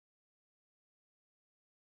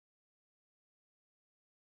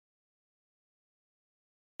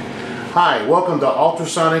Hi, welcome to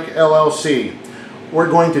Ultrasonic LLC. We're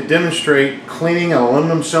going to demonstrate cleaning an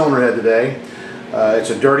aluminum cylinder head today. It's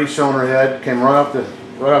a dirty cylinder head, came right off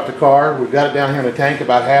the car. We've got it down here in the tank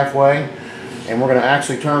about halfway, and we're going to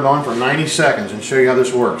actually turn it on for 90 seconds and show you how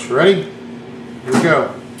this works. Ready? Here we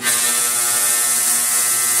go.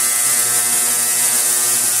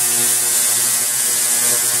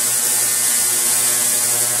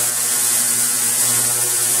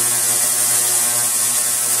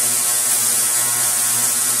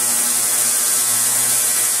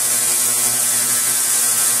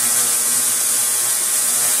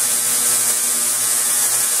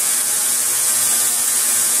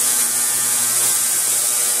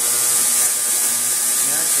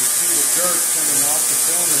 Dirt coming off the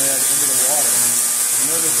cylinder head into the water.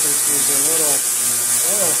 Notice there's a little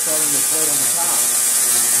oil starting to float on the top.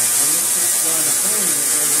 When this gets done to clean, it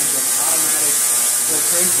goes into an automatic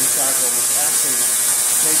filtration cycle, which actually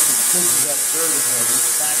takes and pushes up dirt in there.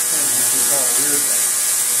 This back tank, which we call a rear tank.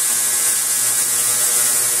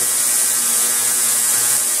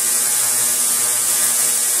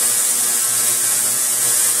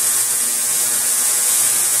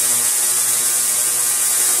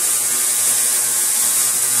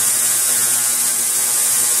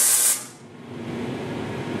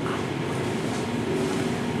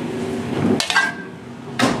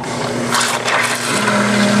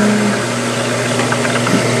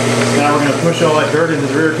 Now we're going to push all that dirt into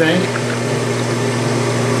the rear tank.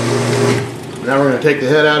 Now we're going to take the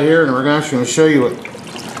head out here and we're actually going to show you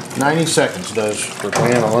what 90 seconds does for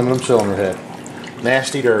cleaning an aluminum cylinder head.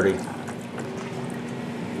 Nasty dirty.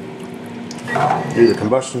 Do the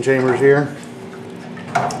combustion chambers here.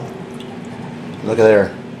 Look at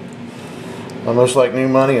there. Almost like new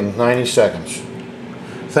money in 90 seconds.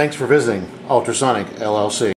 Thanks for visiting Ultrasonic LLC.